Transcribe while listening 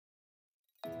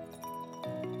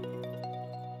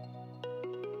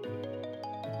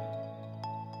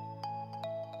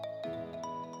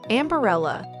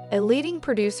Ambarella, a leading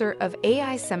producer of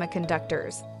AI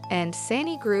semiconductors, and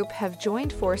SANY Group have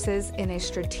joined forces in a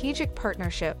strategic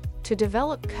partnership to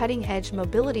develop cutting-edge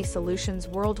mobility solutions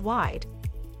worldwide.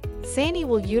 SANY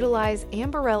will utilize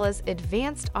Ambarella's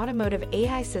advanced automotive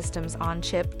AI systems on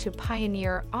chip to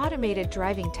pioneer automated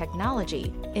driving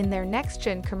technology in their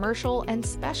next-gen commercial and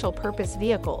special-purpose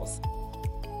vehicles.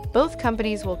 Both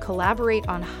companies will collaborate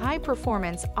on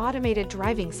high-performance automated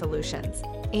driving solutions,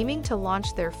 aiming to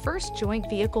launch their first joint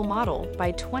vehicle model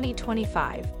by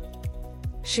 2025.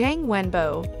 Xiang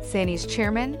Wenbo, SANY's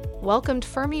chairman, welcomed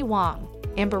Fermi Wang,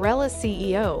 Ambarella's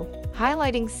CEO,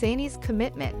 highlighting SANY's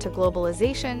commitment to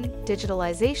globalization,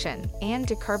 digitalization, and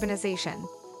decarbonization.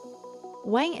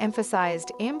 Wang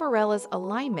emphasized Ambarella's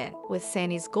alignment with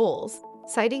SANY's goals,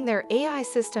 citing their AI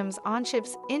systems on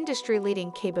chips'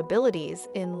 industry-leading capabilities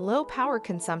in low power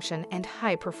consumption and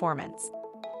high performance.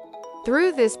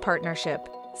 Through this partnership,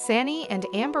 SANY and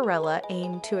Ambarella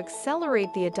aim to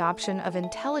accelerate the adoption of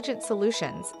intelligent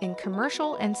solutions in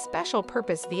commercial and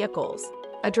special-purpose vehicles,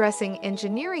 addressing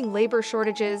engineering labor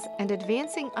shortages and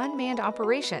advancing unmanned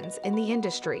operations in the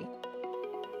industry.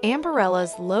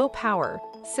 Ambarella's low-power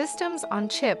systems on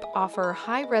chip offer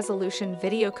high-resolution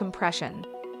video compression,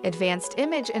 advanced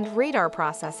image and radar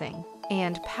processing,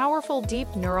 and powerful deep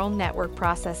neural network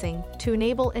processing to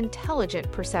enable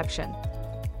intelligent perception.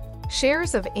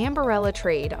 Shares of Ambarella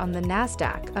trade on the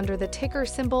NASDAQ under the ticker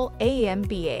symbol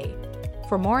AMBA.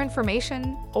 For more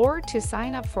information or to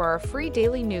sign up for our free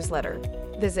daily newsletter,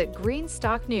 visit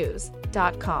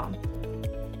greenstocknews.com.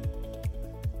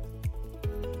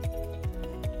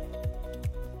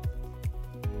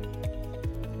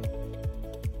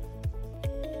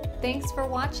 Thanks for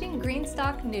watching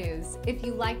Greenstock News. If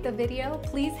you liked the video,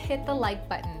 please hit the like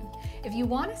button. If you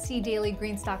want to see daily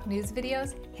Greenstock News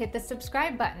videos, hit the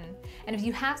subscribe button. And if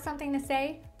you have something to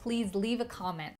say, please leave a comment.